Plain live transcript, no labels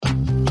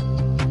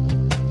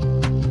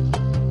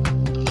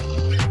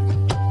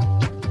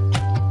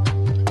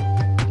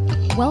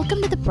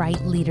Welcome to the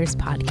Bright Leaders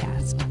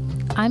Podcast.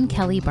 I'm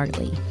Kelly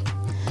Bartley.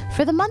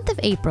 For the month of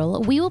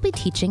April, we will be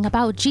teaching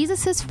about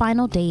Jesus'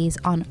 final days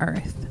on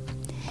earth.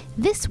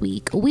 This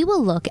week, we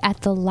will look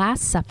at the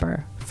Last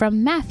Supper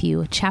from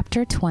Matthew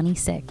chapter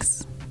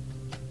 26.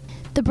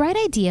 The bright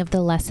idea of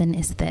the lesson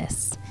is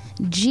this: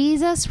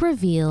 Jesus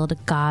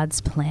revealed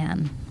God's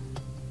plan.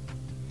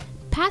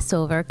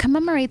 Passover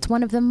commemorates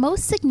one of the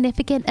most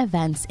significant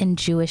events in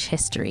Jewish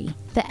history,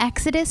 the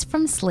Exodus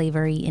from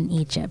slavery in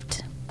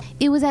Egypt.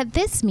 It was at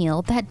this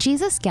meal that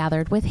Jesus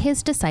gathered with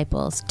his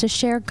disciples to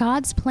share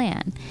God's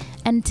plan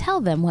and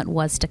tell them what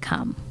was to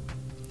come.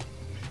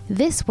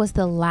 This was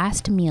the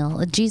last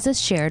meal Jesus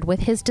shared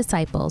with his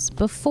disciples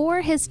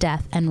before his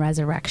death and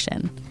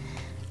resurrection,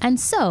 and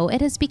so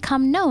it has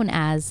become known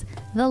as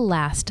the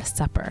Last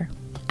Supper.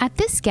 At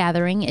this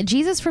gathering,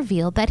 Jesus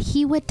revealed that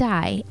he would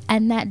die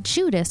and that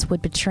Judas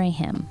would betray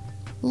him.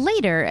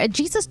 Later,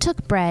 Jesus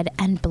took bread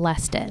and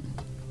blessed it.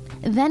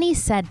 Then he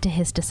said to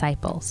his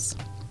disciples,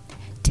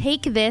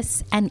 "Take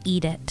this and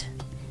eat it.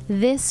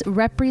 This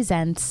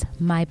represents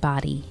my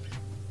body."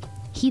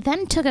 He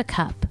then took a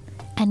cup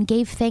and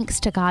gave thanks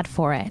to God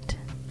for it,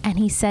 and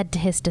he said to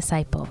his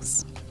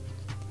disciples,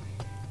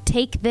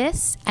 "Take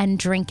this and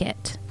drink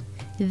it.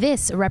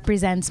 This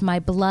represents my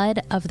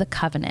blood of the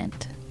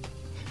covenant."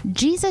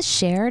 Jesus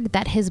shared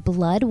that his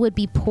blood would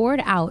be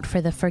poured out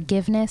for the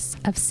forgiveness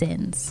of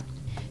sins.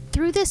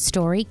 Through this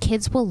story,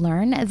 kids will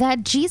learn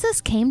that Jesus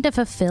came to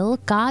fulfill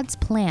God's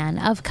plan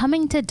of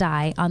coming to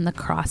die on the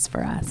cross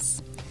for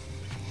us.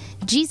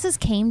 Jesus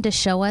came to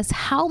show us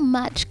how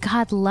much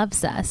God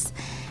loves us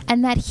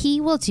and that he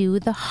will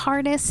do the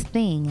hardest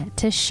thing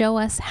to show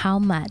us how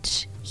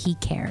much he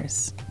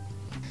cares.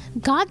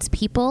 God's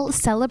people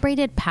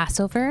celebrated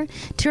Passover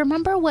to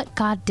remember what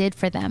God did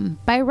for them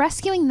by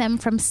rescuing them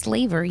from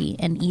slavery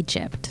in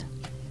Egypt.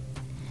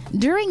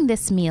 During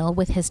this meal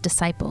with his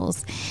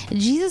disciples,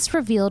 Jesus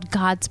revealed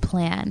God's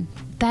plan,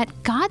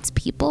 that God's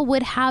people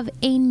would have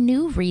a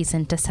new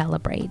reason to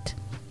celebrate.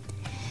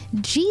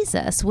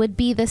 Jesus would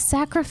be the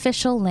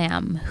sacrificial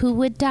lamb who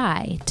would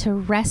die to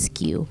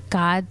rescue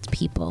God's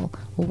people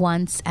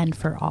once and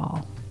for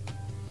all.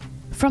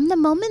 From the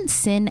moment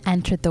sin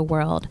entered the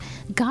world,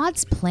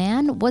 God's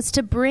plan was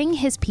to bring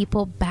his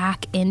people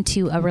back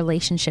into a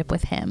relationship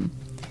with him.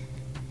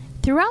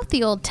 Throughout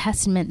the Old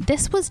Testament,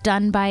 this was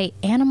done by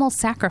animal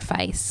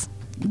sacrifice,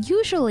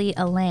 usually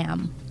a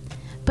lamb.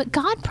 But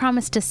God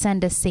promised to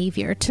send a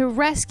Savior to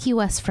rescue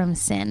us from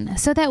sin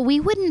so that we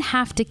wouldn't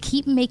have to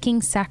keep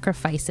making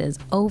sacrifices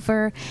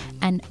over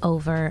and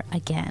over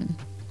again.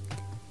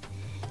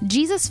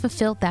 Jesus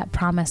fulfilled that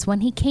promise when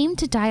he came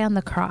to die on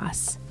the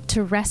cross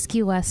to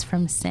rescue us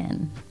from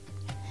sin.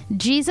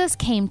 Jesus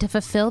came to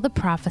fulfill the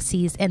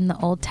prophecies in the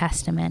Old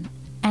Testament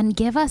and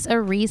give us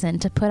a reason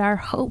to put our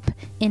hope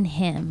in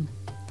him.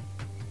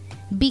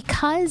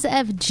 Because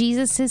of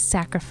Jesus'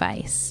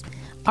 sacrifice,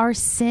 our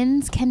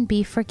sins can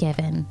be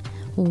forgiven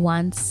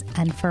once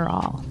and for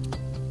all.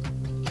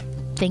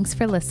 Thanks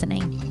for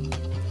listening.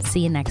 See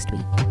you next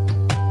week.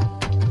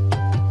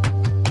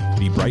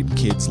 The Bright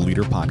Kids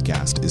Leader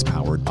Podcast is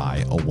powered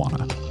by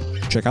Awana.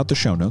 Check out the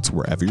show notes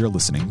wherever you're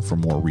listening for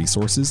more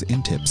resources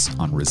and tips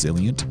on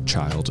resilient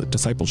child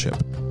discipleship.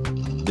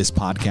 This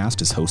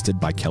podcast is hosted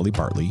by Kelly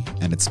Bartley,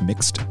 and it's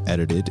mixed,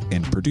 edited,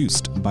 and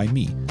produced by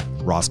me,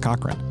 Ross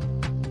Cochran.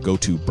 Go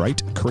to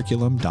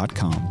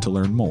brightcurriculum.com to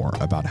learn more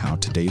about how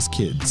today's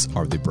kids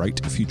are the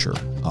bright future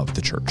of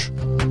the church.